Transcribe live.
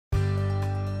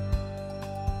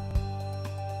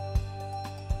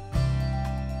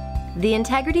The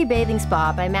Integrity Bathing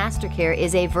Spa by Mastercare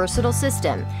is a versatile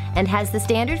system and has the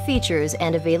standard features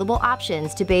and available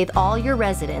options to bathe all your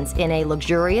residents in a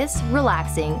luxurious,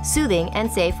 relaxing, soothing,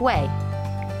 and safe way.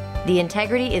 The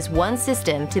Integrity is one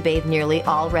system to bathe nearly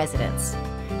all residents.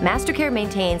 Mastercare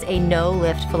maintains a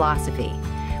no-lift philosophy.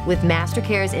 With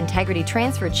Mastercare's Integrity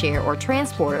Transfer Chair or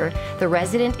Transporter, the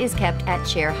resident is kept at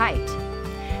chair height.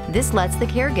 This lets the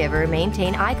caregiver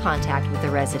maintain eye contact with the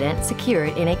resident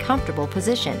secured in a comfortable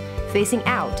position, facing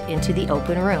out into the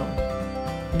open room.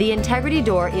 The Integrity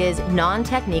door is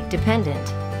non-technique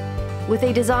dependent. With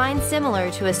a design similar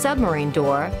to a submarine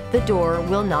door, the door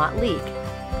will not leak.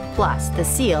 Plus, the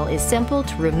seal is simple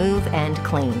to remove and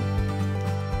clean.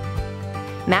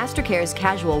 Mastercare's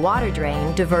casual water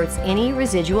drain diverts any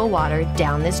residual water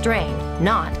down this drain,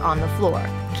 not on the floor,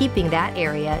 keeping that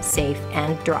area safe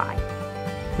and dry.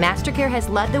 Mastercare has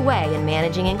led the way in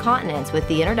managing incontinence with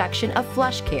the introduction of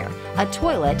Flush Care, a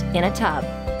toilet in a tub,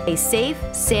 a safe,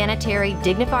 sanitary,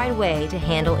 dignified way to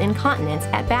handle incontinence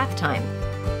at bath time.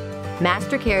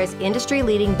 Mastercare's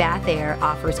industry-leading bath air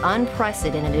offers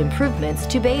unprecedented improvements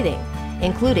to bathing,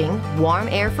 including warm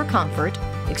air for comfort,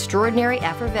 extraordinary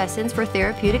effervescence for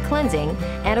therapeutic cleansing,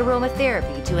 and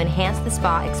aromatherapy to enhance the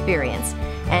spa experience,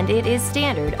 and it is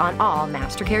standard on all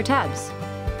Mastercare tubs.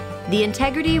 The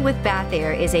Integrity with Bath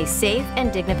Air is a safe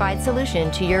and dignified solution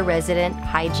to your resident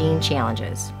hygiene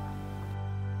challenges.